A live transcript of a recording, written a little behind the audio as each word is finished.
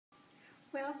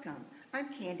Welcome.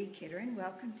 I'm Candy Kidder and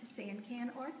welcome to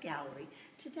Sancan Art Gallery.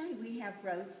 Today we have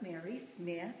Rosemary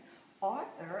Smith,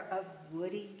 author of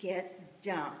Woody Gets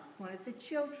Dumped, one of the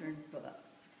children's books.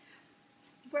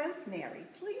 Rosemary,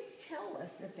 please tell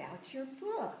us about your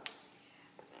book.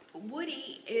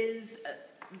 Woody is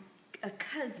a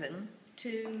cousin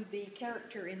to the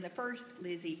character in the first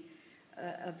Lizzie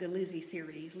of the Lizzie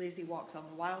series, Lizzie Walks on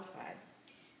the Wild Side.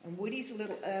 And Woody is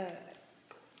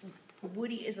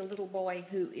a little boy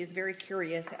who is very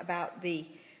curious about the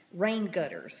rain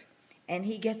gutters. And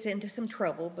he gets into some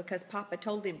trouble because Papa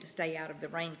told him to stay out of the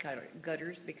rain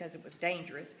gutters because it was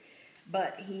dangerous.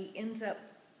 But he ends up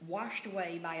washed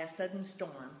away by a sudden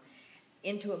storm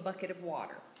into a bucket of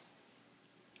water.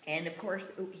 And of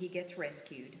course, he gets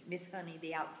rescued. Miss Honey,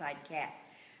 the outside cat,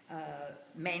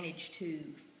 managed to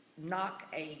knock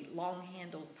a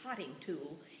long-handled potting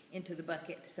tool into the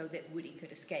bucket so that Woody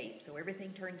could escape. So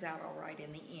everything turns out all right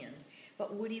in the end.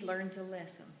 But Woody learns a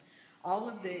lesson. All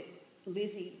of the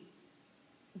Lizzie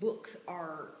books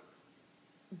are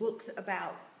books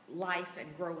about life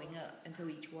and growing up, and so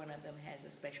each one of them has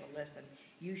a special lesson,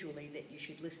 usually that you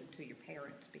should listen to your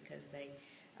parents because they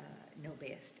know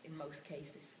best in most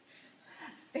cases.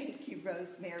 Thank you,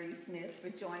 Rosemary Smith, for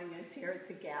joining us here at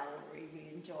the gallery. We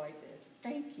enjoyed this.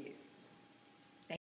 Thank you.